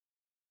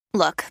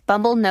Look,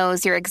 Bumble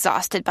knows you're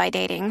exhausted by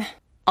dating.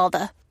 All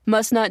the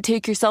must not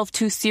take yourself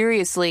too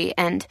seriously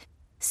and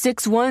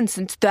 6'1"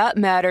 since that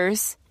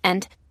matters.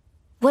 And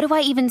what do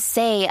I even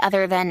say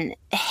other than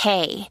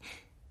hey?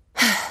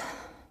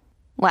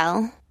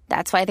 Well,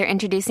 that's why they're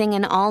introducing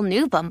an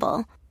all-new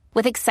Bumble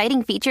with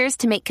exciting features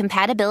to make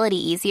compatibility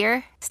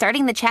easier,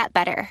 starting the chat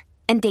better,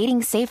 and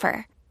dating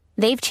safer.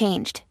 They've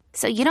changed,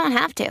 so you don't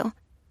have to.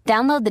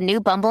 Download the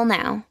new Bumble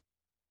now.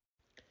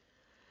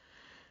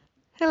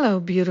 Hello,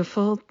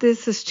 beautiful.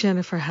 This is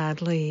Jennifer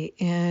Hadley,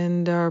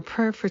 and our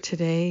prayer for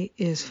today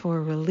is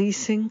for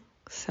releasing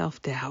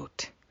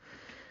self-doubt.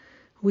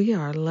 We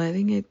are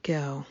letting it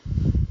go.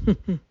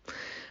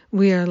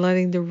 We are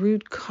letting the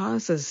root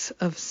causes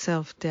of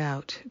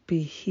self-doubt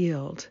be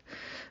healed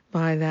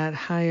by that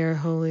higher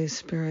Holy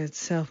Spirit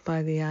self,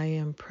 by the I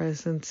Am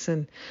presence.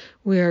 And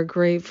we are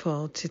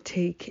grateful to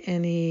take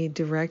any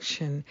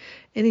direction,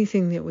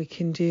 anything that we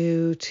can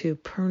do to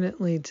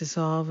permanently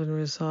dissolve and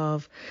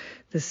resolve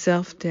the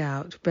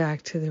self-doubt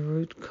back to the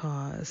root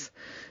cause.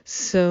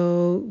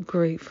 So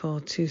grateful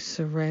to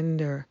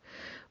surrender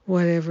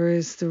whatever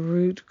is the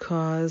root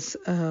cause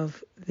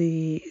of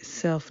the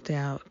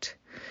self-doubt.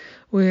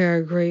 We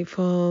are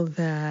grateful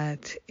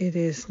that it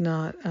is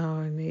not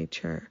our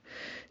nature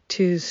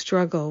to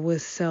struggle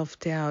with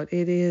self-doubt.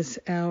 It is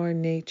our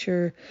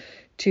nature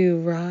to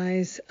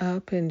rise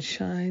up and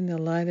shine the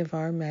light of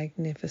our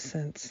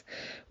magnificence.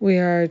 We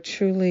are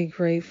truly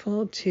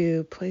grateful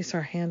to place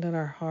our hand on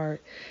our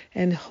heart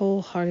and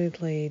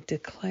wholeheartedly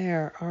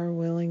declare our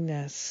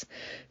willingness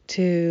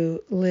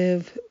to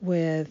live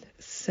with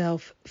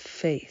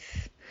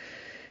self-faith.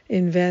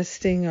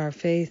 Investing our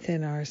faith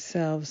in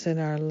ourselves and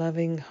our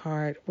loving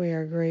heart, we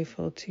are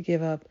grateful to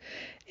give up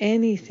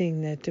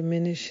anything that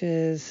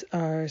diminishes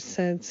our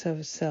sense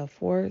of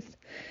self-worth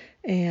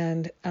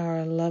and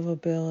our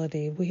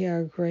lovability. We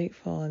are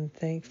grateful and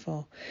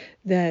thankful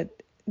that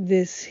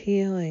this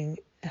healing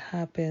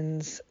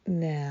happens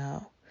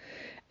now.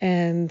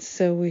 And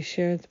so we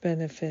share the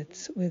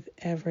benefits with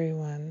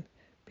everyone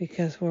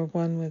because we're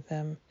one with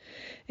them.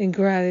 In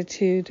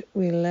gratitude,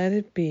 we let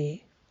it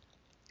be.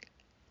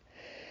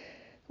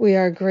 We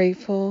are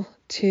grateful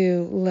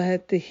to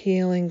let the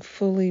healing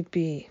fully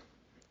be.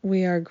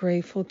 We are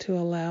grateful to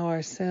allow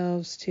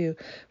ourselves to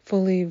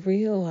fully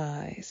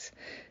realize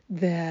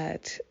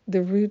that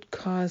the root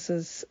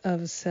causes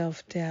of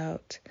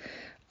self-doubt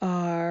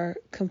are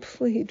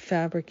complete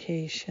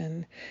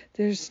fabrication.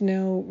 There's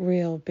no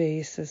real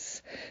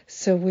basis.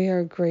 So we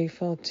are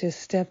grateful to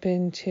step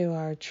into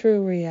our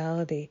true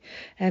reality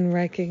and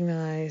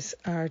recognize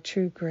our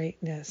true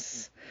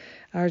greatness,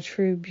 our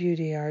true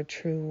beauty, our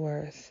true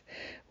worth.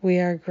 We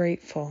are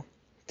grateful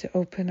to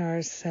open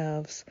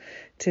ourselves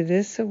to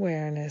this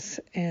awareness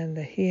and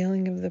the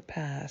healing of the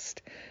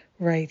past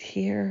right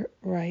here,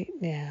 right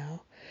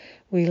now.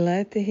 We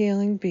let the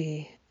healing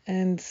be,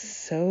 and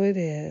so it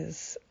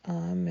is.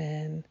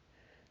 Amen.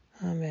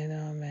 Amen,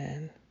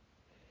 amen.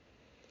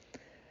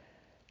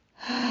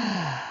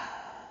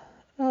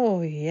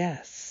 Oh,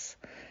 yes.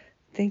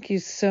 Thank you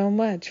so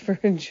much for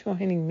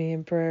joining me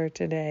in prayer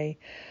today.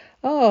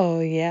 Oh,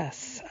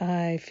 yes,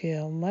 I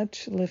feel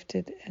much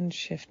lifted and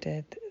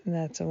shifted, and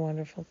that's a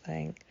wonderful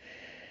thing.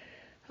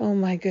 Oh,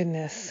 my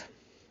goodness.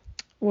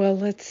 Well,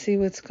 let's see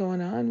what's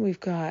going on. We've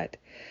got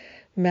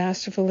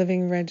Masterful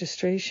Living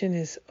registration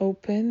is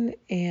open,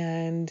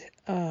 and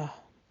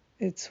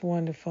it's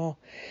wonderful.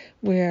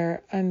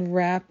 We're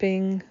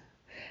unwrapping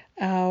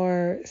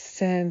our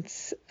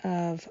sense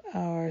of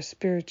our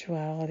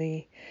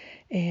spirituality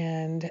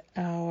and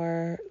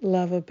our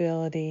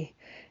lovability,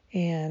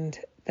 and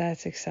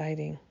that's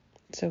exciting.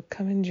 So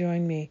come and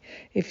join me.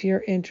 If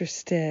you're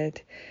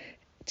interested,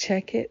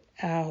 check it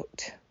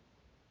out.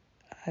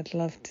 I'd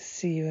love to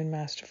see you in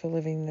Masterful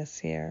Living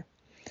this year.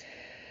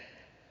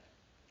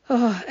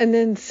 Oh, and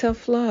then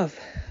self-love,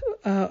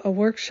 a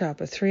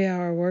workshop, a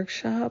 3-hour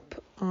workshop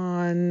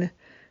on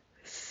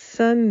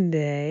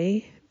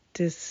Sunday,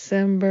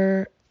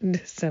 January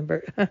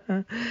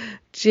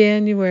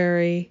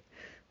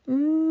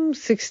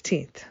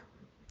 16th.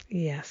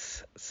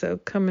 Yes, so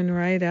coming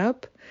right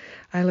up.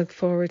 I look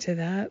forward to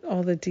that.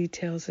 All the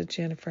details at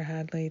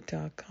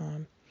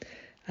jenniferhadley.com.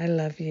 I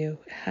love you.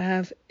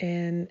 Have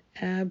an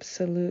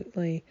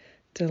absolutely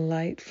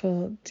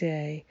delightful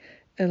day,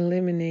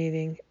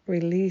 eliminating,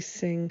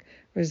 releasing,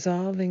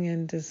 resolving,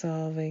 and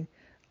dissolving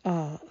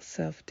all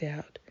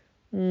self-doubt.